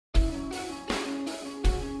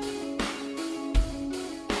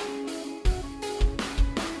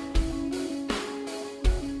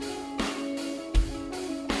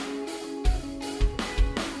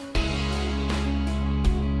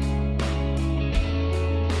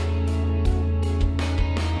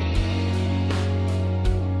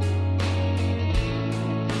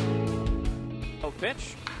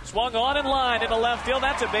pitch. Swung on in line into left field.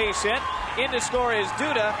 That's a base hit. In to score is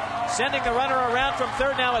Duda. Sending the runner around from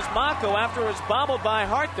third now is Mako after it was bobbled by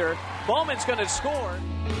Harther. Bowman's going to score.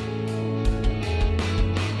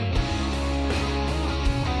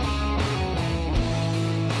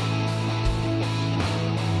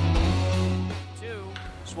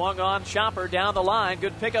 Swung on Chopper down the line.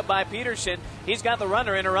 Good pickup by Peterson. He's got the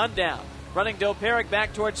runner in a rundown. Running Doperic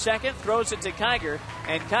back towards second. Throws it to Kiger.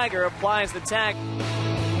 And Kiger applies the tag.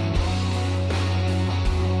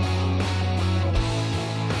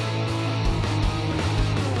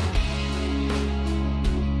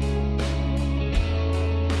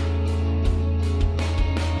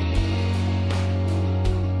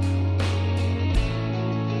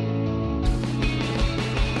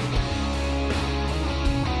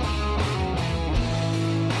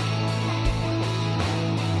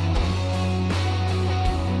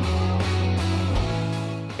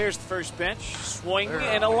 Here's the first pitch. Swing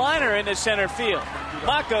and a liner into center field.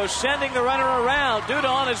 Mako sending the runner around. Duda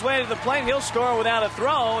on his way to the plate. He'll score without a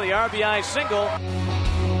throw. The RBI single.